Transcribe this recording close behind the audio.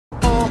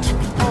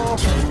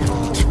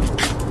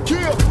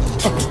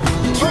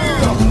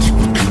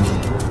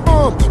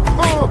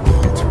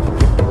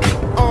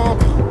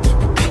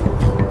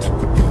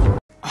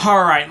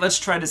Alright, let's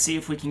try to see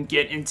if we can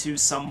get into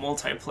some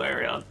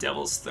multiplayer of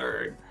Devil's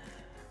Third.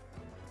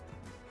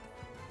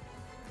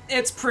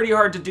 It's pretty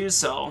hard to do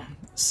so,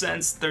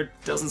 since there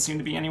doesn't seem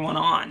to be anyone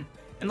on.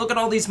 And look at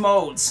all these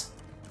modes!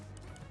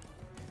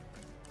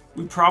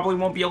 We probably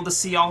won't be able to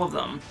see all of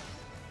them.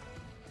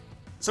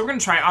 So we're gonna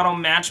try auto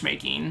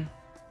matchmaking.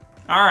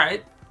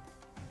 Alright.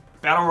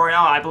 Battle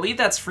Royale, I believe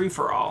that's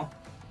free-for-all.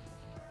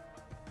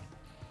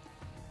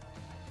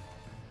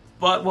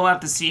 But we'll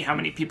have to see how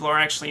many people are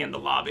actually in the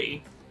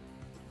lobby.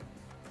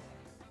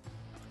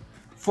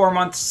 4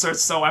 months or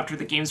so after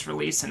the game's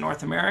release in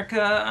North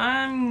America,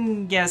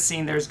 I'm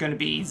guessing there's going to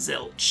be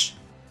zilch.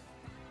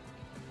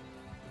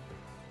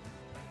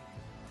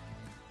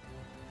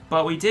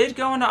 But we did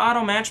go into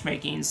auto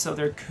matchmaking, so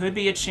there could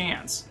be a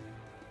chance.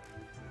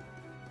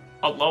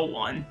 A low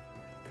one.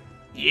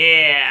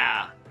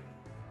 Yeah!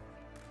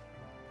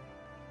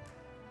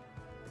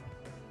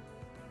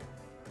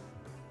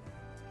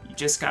 You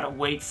just gotta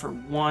wait for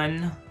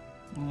one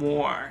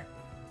more.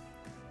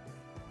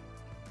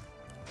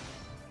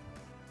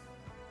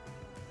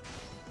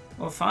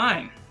 Well,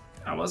 fine.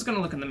 I was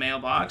gonna look in the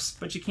mailbox,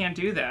 but you can't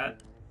do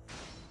that.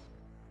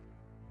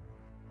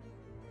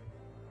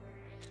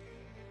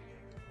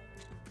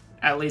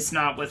 At least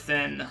not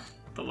within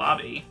the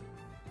lobby.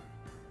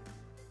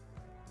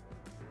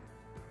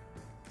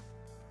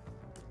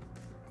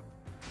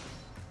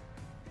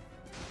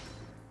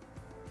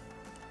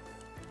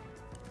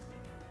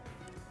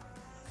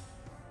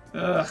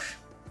 Ugh.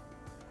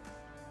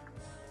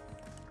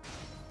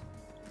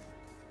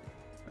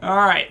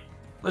 Alright.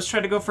 Let's try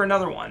to go for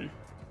another one.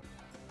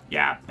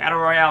 Yeah, Battle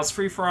Royale's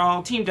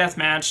free-for-all, Team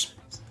Deathmatch,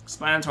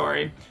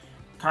 explanatory.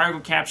 Cargo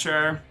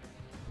capture,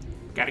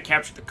 gotta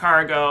capture the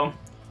cargo.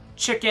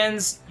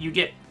 Chickens, you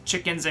get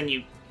chickens and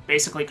you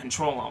basically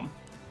control them.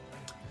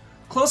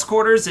 Close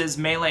quarters is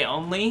melee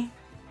only.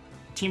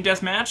 Team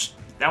Deathmatch,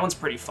 that one's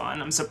pretty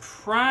fun. I'm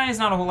surprised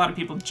not a whole lot of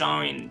people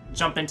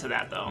jump into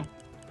that though.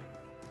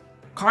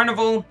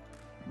 Carnival,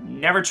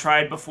 never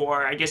tried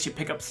before. I guess you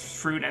pick up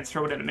fruit and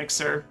throw it in a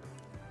mixer.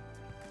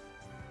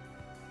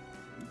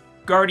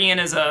 Guardian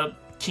is a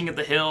King of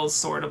the Hills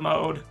sort of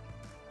mode.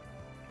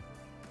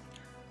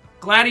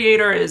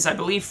 Gladiator is, I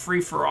believe,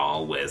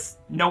 free-for-all with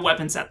no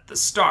weapons at the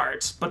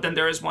start, but then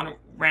there is one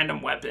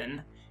random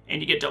weapon,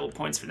 and you get double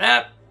points for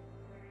that.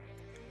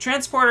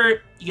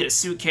 Transporter, you get a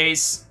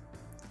suitcase.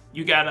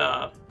 You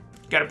gotta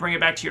bring it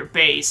back to your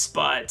base,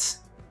 but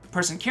the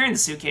person carrying the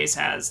suitcase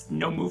has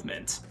no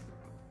movement.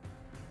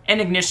 And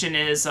Ignition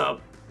is a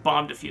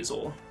bomb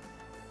defusal.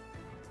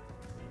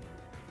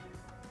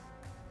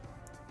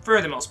 For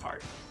the most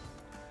part.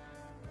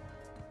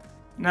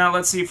 Now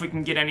let's see if we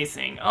can get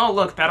anything. Oh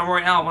look, Battle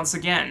Royale once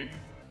again.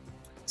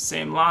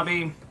 Same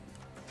lobby.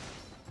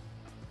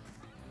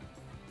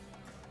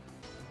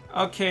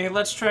 Okay,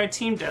 let's try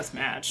Team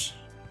Deathmatch.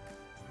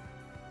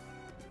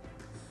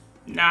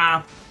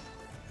 Nah.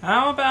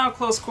 How about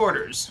Close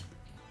Quarters?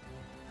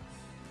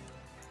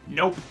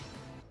 Nope.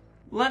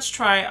 Let's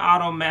try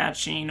auto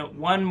matching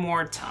one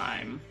more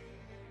time.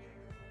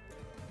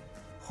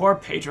 Or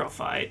Pedro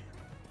fight.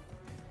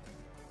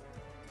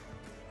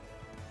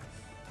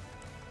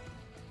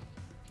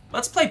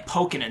 Let's play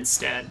Pokken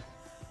instead.